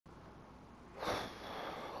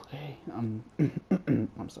Okay, I'm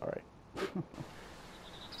sorry.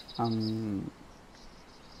 um,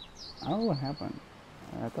 I don't know what happened.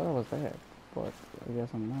 I thought I was dead, but I guess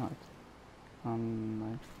I'm not. I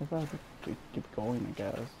guess I have to keep going, I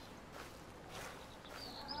guess.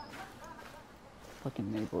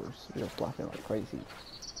 Fucking neighbors just laughing like crazy.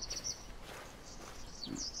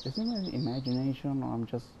 Is it my imagination or I'm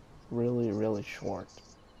just really, really short?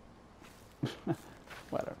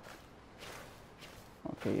 Whatever.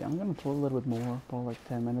 Okay, I'm gonna play a little bit more, probably like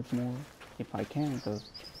 10 minutes more, if I can, because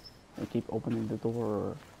I keep opening the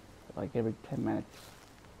door like every 10 minutes.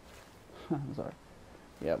 I'm sorry.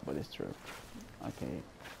 Yeah, but it's true. Okay,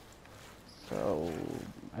 so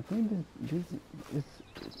I think this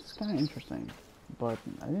it's kind of interesting, but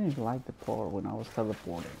I didn't like the part when I was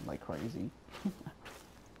teleporting like crazy. Can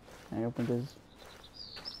I open this?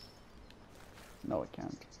 No, I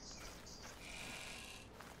can't.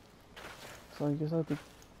 So I guess I have to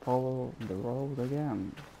follow the road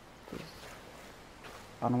again, because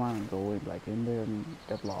I don't want to go in, like in there and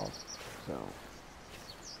get lost. So,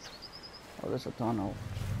 oh, there's a tunnel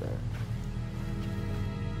there.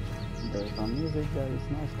 There's some music that is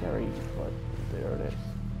not scary, but there it is.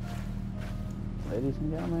 Ladies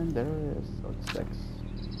and gentlemen, there it is. So it's text.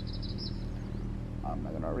 I'm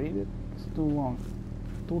not gonna read it. It's too long.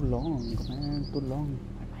 Too long, man. Too long.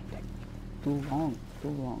 I like that. Too long. Too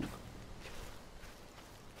long.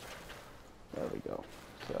 There we go.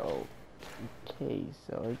 So, okay.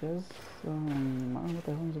 So I guess I don't know what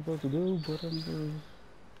the hell I'm supposed to do, but I'm just.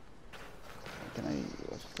 Can I?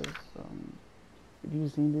 What's this? If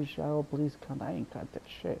you've seen this show, please cut. I ain't cut that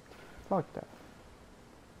shit. Fuck that.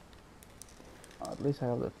 At least I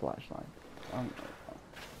have the flashlight. Um,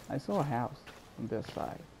 I saw a house on this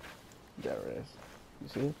side. There it is. You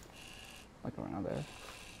see it? Like around there?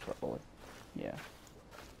 Probably. Yeah.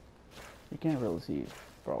 You can't really see it,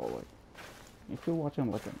 probably. If you're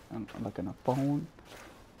watching like on a phone,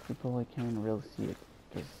 you probably can't really see it.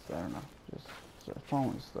 Because, I don't know, just the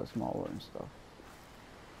phone is so smaller and stuff.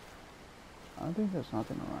 I don't think there's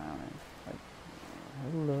nothing around it. Like,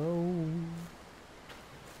 hello.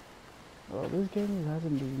 Well, this game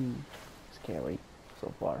hasn't been scary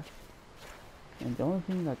so far. And the only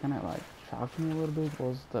thing that kind of like shocked me a little bit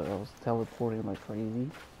was that I was teleporting like crazy.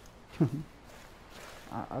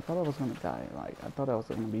 I thought I was gonna die. Like I thought that was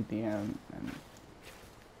gonna be the end. And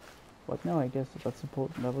but no, I guess that was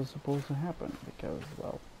supposed to happen because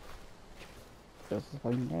well, this is a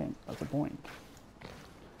fucking game. That's the point.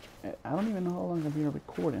 I don't even know how long I've been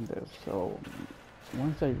recording this. So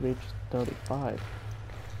once I reach 35,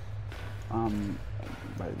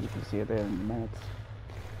 but you can see it there in the minutes.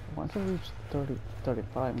 Once I reach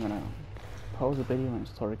 35, I'm gonna pause the video and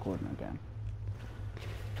start recording again.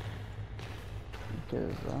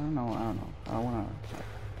 Because I don't know. I don't wanna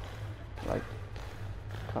like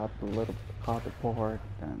cut the part,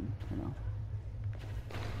 and you know.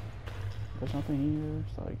 There's nothing here,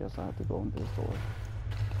 so I guess I have to go in this door.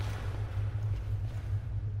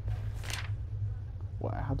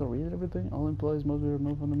 What? I have to read everything. All employees must be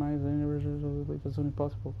removed from the mines and leave as soon as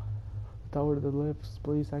possible. Tower to the left,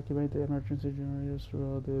 please activate the emergency generators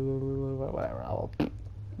throughout the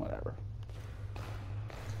whatever.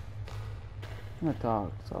 I'm gonna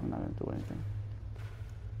talk, so I'm not gonna do anything.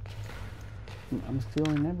 I'm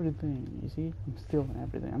stealing everything, you see? I'm stealing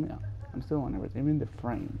everything. I mean, I'm stealing everything, even the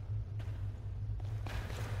frame.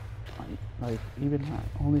 Like even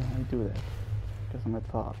only I do that because I'm a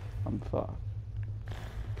thought. I'm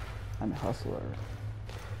a hustler.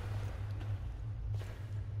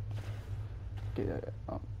 Okay,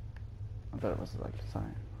 I thought it was like a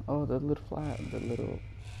sign. Oh, the little flag, the little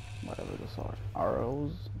whatever those are,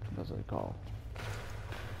 arrows. That's what they call.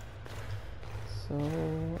 So,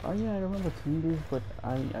 oh yeah, I remember seeing this, but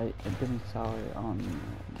I didn't saw it on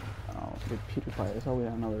with PewDiePie. I saw it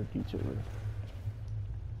on another YouTuber,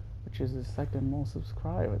 which is the second most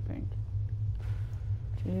subscribed, I think.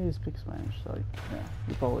 He speaks Spanish, so yeah,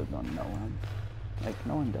 you probably don't know him. Like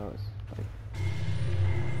no one does. Like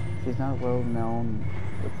he's not well known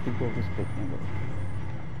with people who speak English.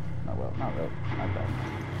 Not well, not really, not that.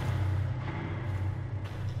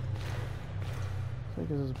 So I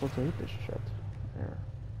guess I'm supposed to eat this shit here.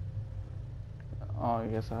 Oh, I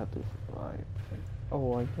guess I had to like.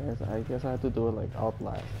 Oh, I guess I had to do it like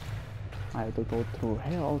Outlast. I had to go through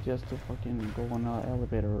hell just to fucking go on an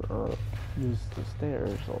elevator or use the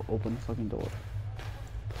stairs or open the fucking door.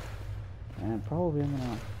 And probably I'm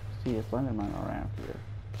gonna see a Slender around here.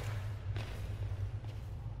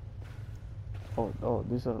 Oh,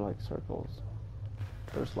 these are like circles.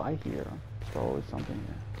 There's light here. Probably something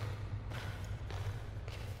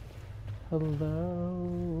here.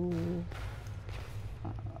 Hello.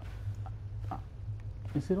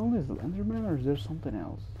 Is it only Slenderman or is there something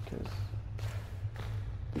else?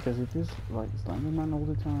 Because if it's like Slenderman all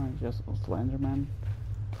the time, just Slenderman,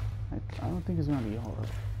 I don't think it's gonna be hard.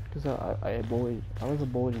 Because I was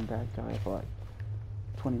avoiding that guy for like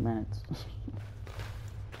 20 minutes.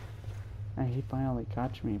 And he finally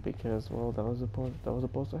caught me because, well, that was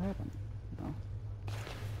supposed to happen, you know.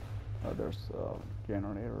 There's a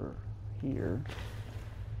generator here.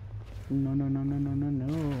 No.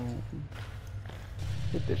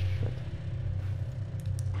 Hit this shit.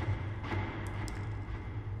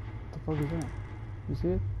 What the fuck is that? You see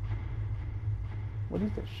it? What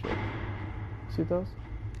is that shit? See those?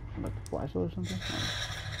 Like a flashlight or something? No.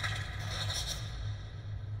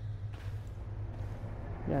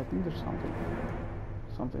 Yeah, I think there's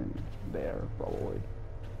something there, probably.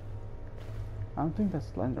 I don't think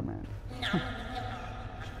that's Slenderman.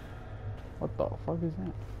 What the fuck is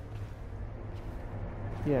that?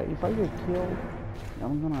 Yeah, if I get killed,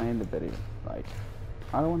 I'm gonna end the video. Like,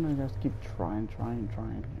 I don't wanna just keep trying,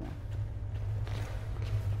 yeah.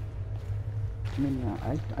 I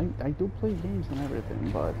mean, I do play games and everything,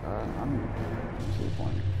 but I don't see the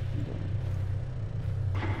point in doing it.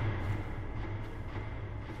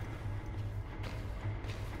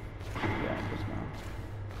 Yeah, I'm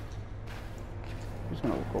just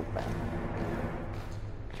gonna go back.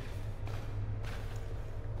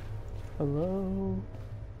 Hello?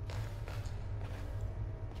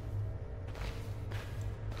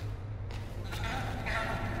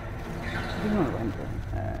 You don't render.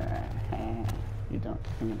 You don't.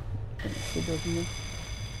 It doesn't.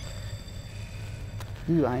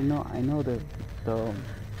 Dude, I know the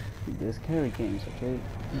scary games. Okay,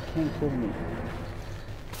 you can't kill me.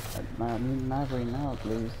 I mean, not right now,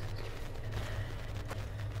 please.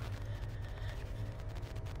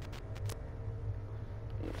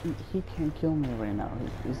 He can't kill me right now.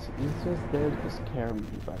 He's just there to scare me,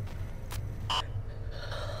 but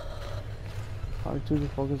how to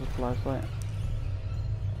focus a flashlight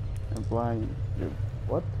and blind you.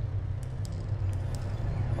 What?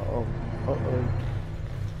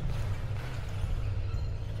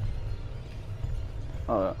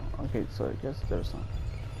 Oh, okay, so I guess there's some.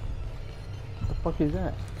 What the fuck is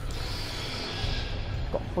that?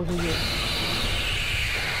 What the fuck is it?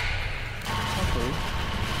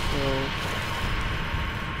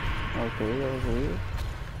 Okay, that was weird.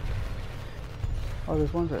 I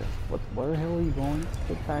was wondering, where the hell are you going?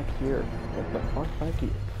 Get back here. What the fuck back here?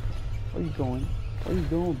 Where are you going? Where are you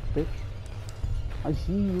going, bitch? I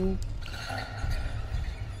see you.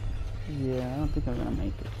 Yeah, I don't think I'm gonna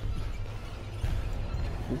make it.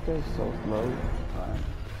 This guy's so slow.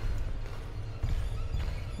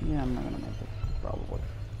 Yeah, I'm not gonna make it, probably.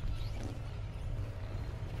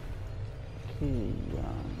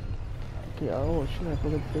 Okay, oh shit, I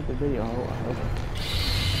forgot to take the video. Oh,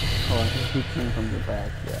 I think he came from the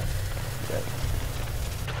back, yeah.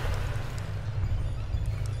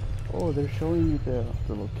 Oh, they're showing you the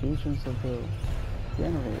locations of the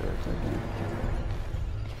generators, I think.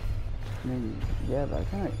 I mean, yeah, that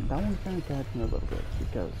one kinda catch me a little bit,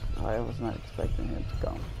 because I was not expecting him to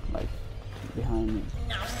come, like, behind me.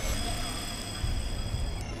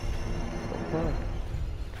 What the fuck?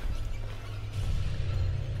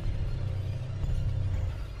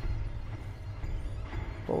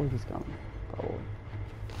 Probably he's coming. Probably.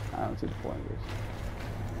 I don't see the point of this.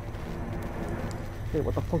 Hey,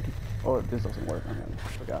 what the fuck? Oh, this doesn't work on him.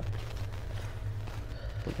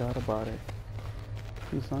 Forgot about it.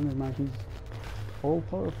 He's Slenderman. He's all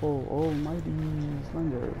powerful, almighty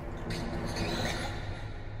Slender.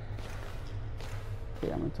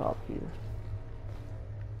 Okay, I'm on top here.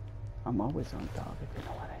 I'm always on top, if you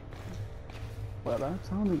know what I mean. Well, that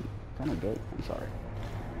sounded kind of gay. I'm sorry.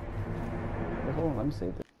 Wait, hold on, let me say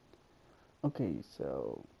this. Okay,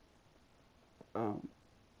 so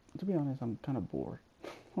to be honest, I'm kind of bored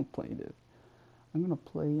of playing this. I'm gonna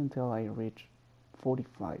play until I reach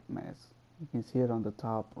 45 minutes. You can see it on the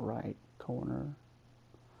top right corner.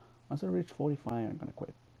 Once I reach 45, I'm gonna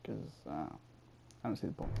quit because I don't see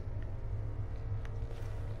the point.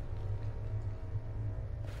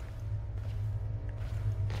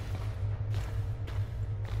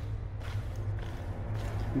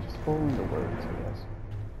 I'm just following the words, I guess.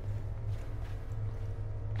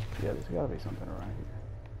 Yeah, there's gotta be something around here,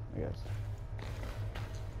 I guess.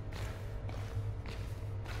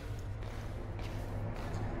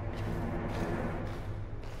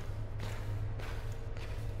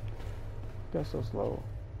 That's so slow.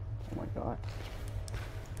 Oh my god.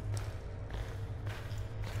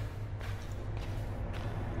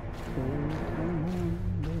 Come on,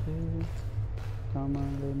 baby.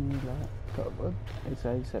 I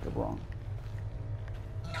said it wrong.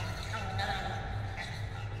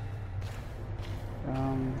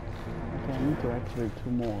 Okay, I need to activate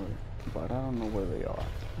 2 more, but I don't know where they are.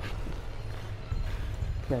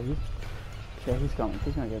 Yeah, he's coming.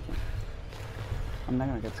 He's gonna get me. I'm not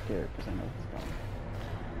gonna get scared because I know he's coming.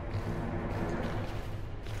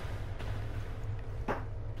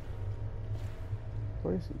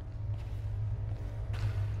 Where is he?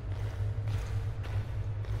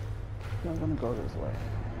 I'm gonna go this way.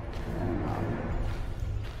 And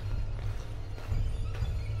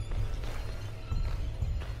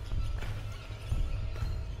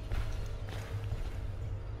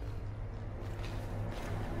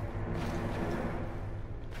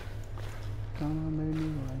come on, baby,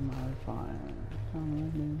 light my fire. Come on,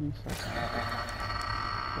 baby, suck.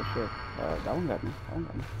 Oh shit. That one got me. That one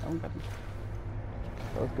got me. That one got me.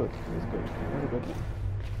 That was good. That was good. That was a good one.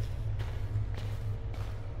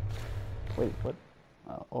 Wait, what?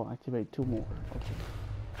 Oh, activate 2 more. Okay.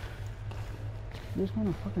 You're just going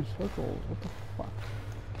in fucking circles. What the fuck?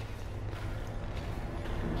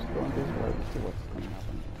 I'm just going this way to see what's gonna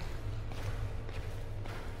happen here.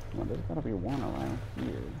 Well, there's gotta be one around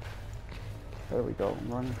here. There we go. I'm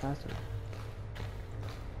running faster.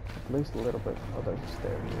 At least a little bit. Oh, there's a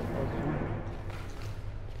stair here. Oh, there's one here.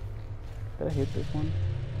 Did I hit this one?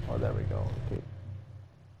 Oh, there we go. Okay.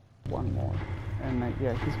 One more. And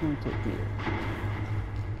yeah, he's going to appear.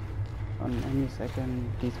 On any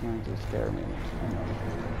second, he's going to scare me. I know.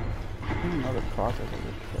 I know the process of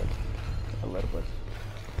this shit. A little bit.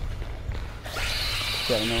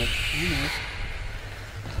 Yeah, I know it. I know it.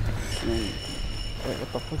 I mean, wait,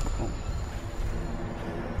 what the fuck is going on?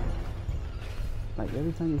 Like,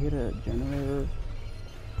 every time you hit a generator,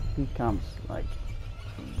 he comes, like,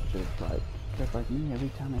 just like me, every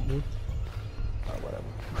time I hit,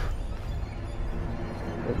 whatever.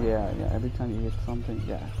 But yeah, every time you hit something,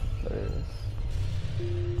 yeah, there it is.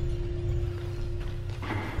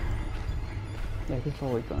 Yeah, he's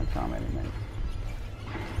probably gonna come any minute.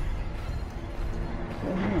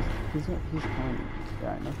 Yeah, he's coming.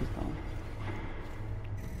 Yeah, I know he's coming.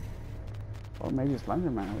 Or maybe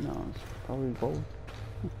Slender Man, who knows? Probably both.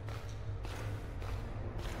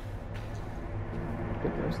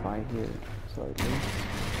 Get their slide here. So I think.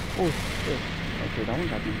 Oh shit. Okay, that one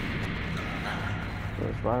got me. It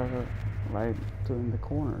was right in the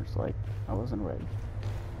corners, like I wasn't ready.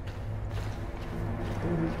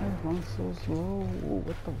 Dude, these guys run so slow. What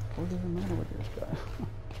the fuck is the matter with this guy?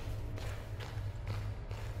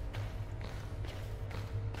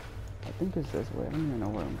 I think it's this way. I don't even know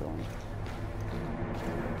where I'm going.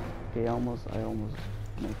 Okay, I almost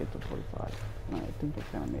make it to 45. And I think I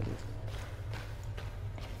kinda made it.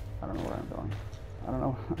 I don't know where I'm going. I don't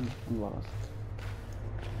know. I'm lost.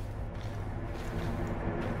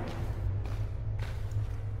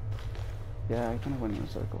 Yeah, I kinda went in a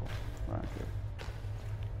circle right here.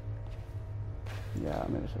 Yeah,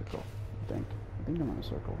 I'm in a circle. I think I'm in a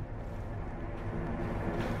circle.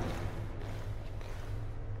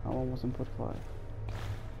 I'm almost in 45.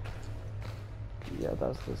 Yeah,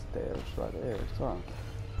 that's the stairs right there. So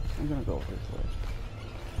I'm gonna go this way.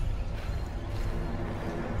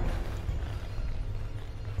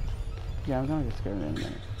 Yeah, I'm gonna get scared in a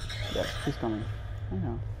minute. Yeah, he's coming. I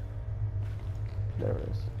know. There it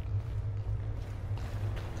is.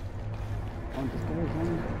 Oh, this guy is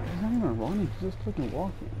running. He's not even running, he's just fucking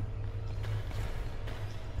walking.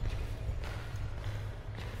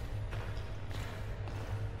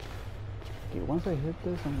 Okay, once I hit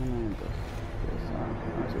this, I'm gonna end this.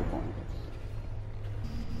 That's your point.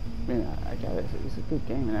 I mean, I got it. It's a good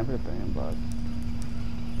game and everything, but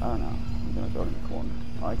I don't know. I'm gonna go in the corner.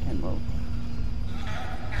 Oh, I can't move.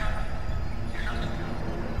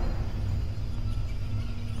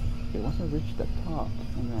 Okay, once I reach the top,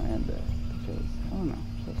 I'm gonna end it. Because, I don't know.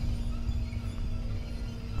 Just,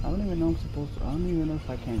 I don't even know I'm supposed to. I don't even know if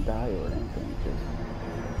I can die or anything. Just,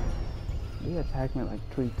 they attacked me like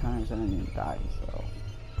 3 times and I didn't die, so.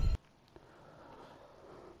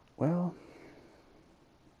 Well,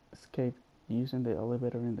 escape using the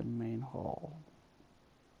elevator in the main hall.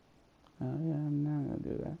 Yeah, I'm not gonna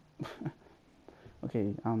do that.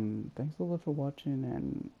 Okay, thanks a lot for watching,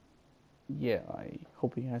 and yeah, I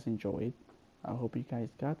hope you guys enjoyed. I hope you guys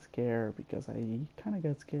got scared, because I kind of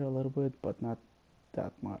got scared a little bit, but not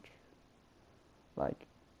that much. Like,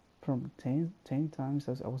 from 10 times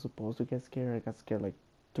I was supposed to get scared, I got scared like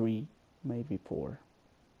 3, maybe 4.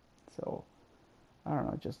 So, I don't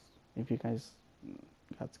know, just, if you guys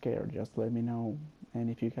got scared, just let me know. And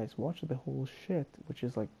if you guys watched the whole shit, which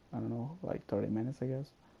is like, I don't know, like 30 minutes, I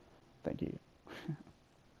guess, thank you.